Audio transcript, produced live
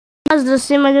Pozdrav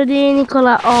svima ljudi,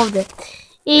 Nikola ovdje.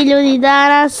 I ljudi,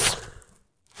 danas,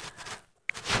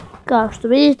 kao što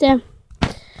vidite,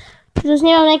 ću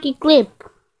snimam neki klip.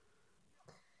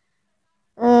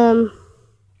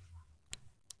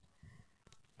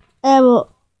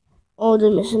 Evo, ovdje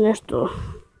mi se nešto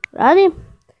radi.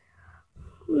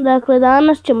 Dakle,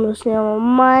 danas ćemo da snimamo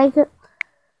Minecraft.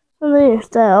 Da vidim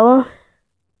šta je ovo.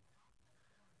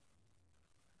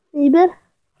 Iber.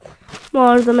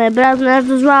 Možda me je brat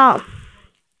nešto zvao.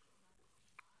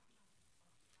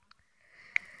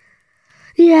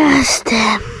 Jeste.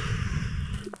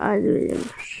 Ajde vidimo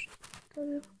što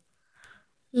je.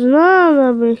 Znam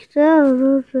da bih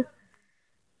htjela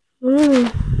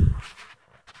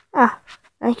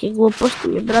neke gluposti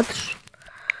mi je brat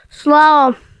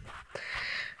slao.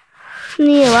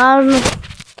 Nije važno.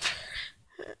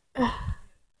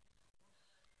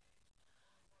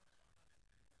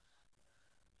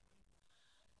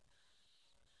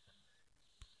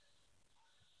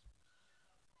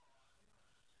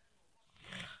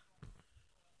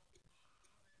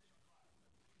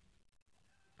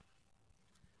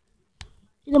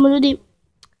 Idemo ljudi,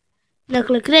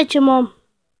 dakle krećemo,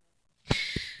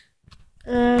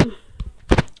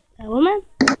 evo me,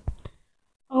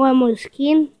 ovo je moj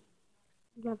skin,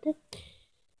 znate,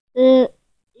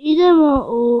 idemo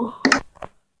u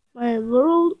My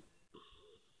World,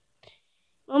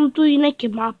 imamo tu i neke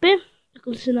mape,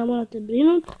 tako da se ne morate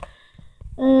brinuti,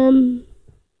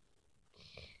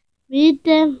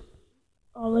 vidite,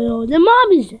 ovo je ovdje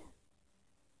mobize,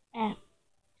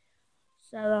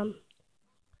 sada,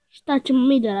 šta ćemo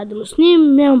mi da radimo s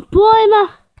njim, nemam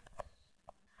pojma.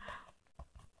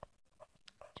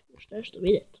 Ćemo još nešto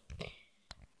vidjeti.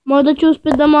 Možda ću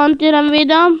uspjeti da montiram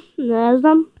video, ne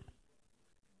znam.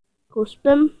 Ako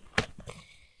uspijem.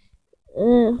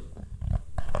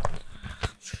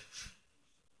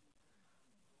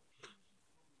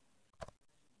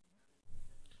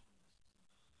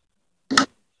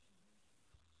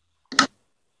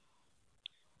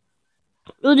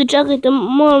 Ljudi, čekajte,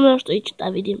 moram nešto ići da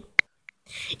vidim.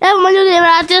 Evo ljudi,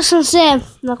 vratio sam se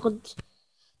nakon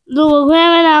dugog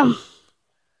vremena.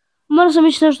 Moram sam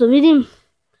ići nešto da vidim.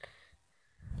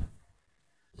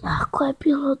 Jako je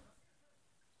bilo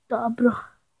dobro.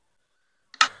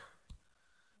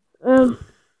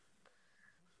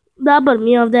 Dobar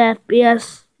mi je ovdje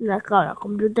FPS, ne kao na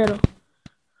kompjuteru.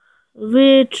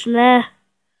 Vič, ne.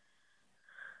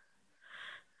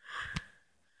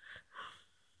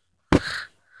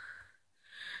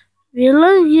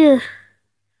 Villager.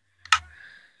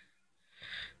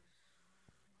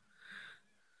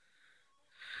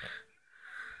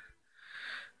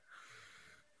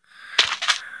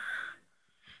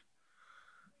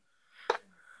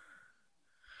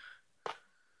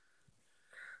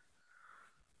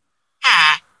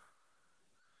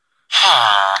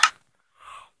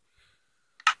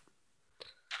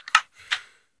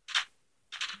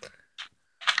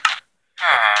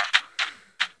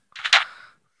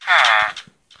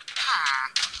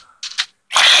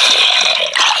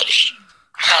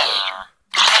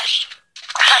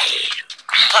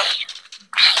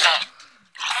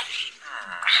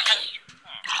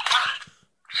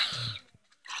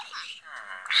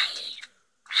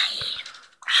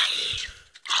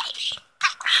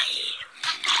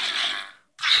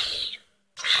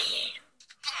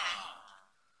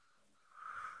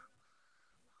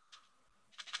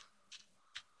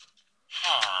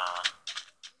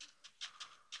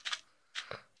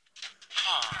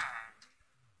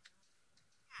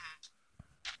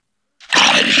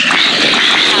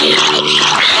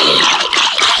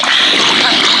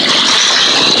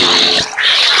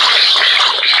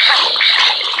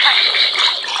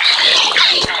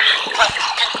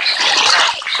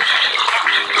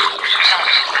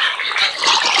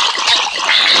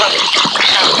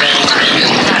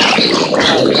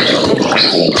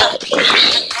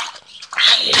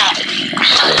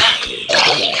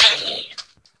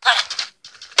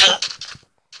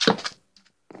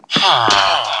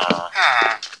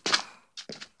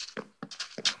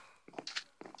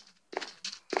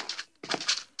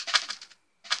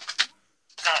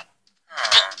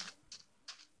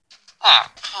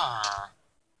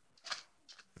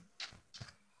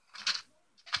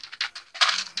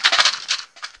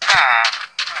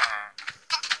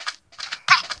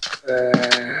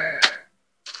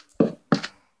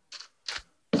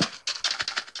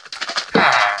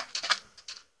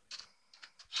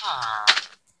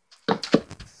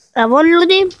 Evo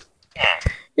ljudi,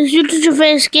 isključit ću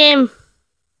facecam.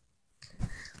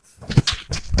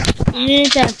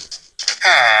 Vidite.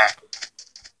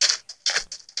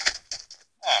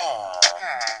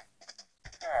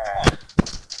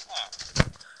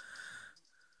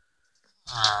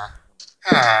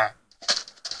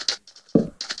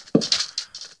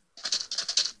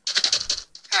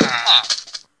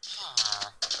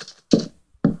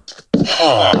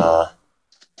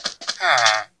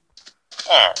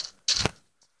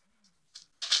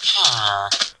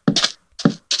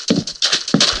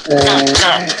 Sad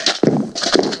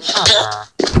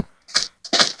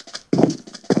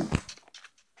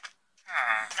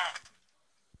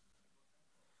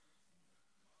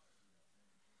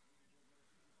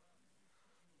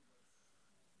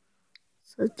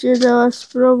će da vas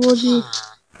probudi.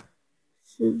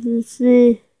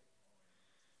 Svi.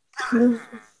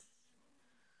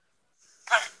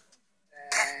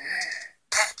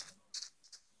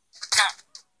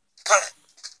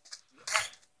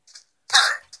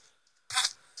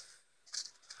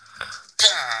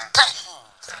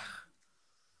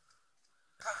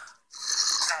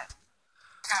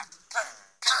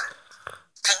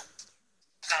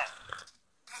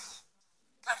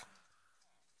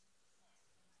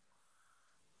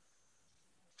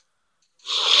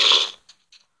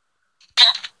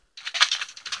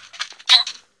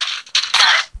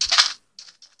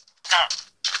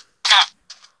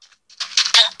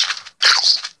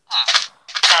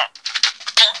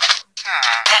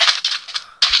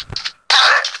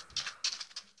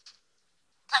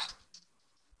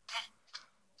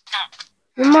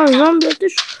 Zombi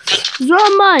otišao.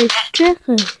 Zombaj,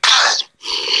 čekaj.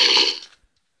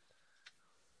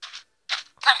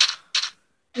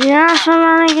 Ja sam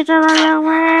na neki čaran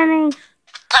Fenix.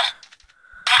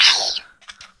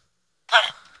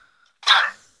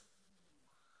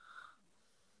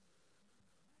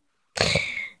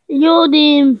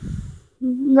 Ljudi,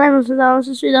 nadam se da vam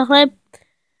se sviđa hleb.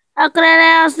 Ako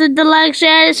ne, ostavite like,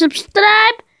 share i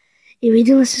subscribe. I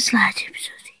vidimo se u sljedećoj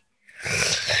epizodi.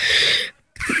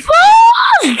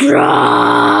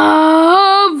 Pozdrav!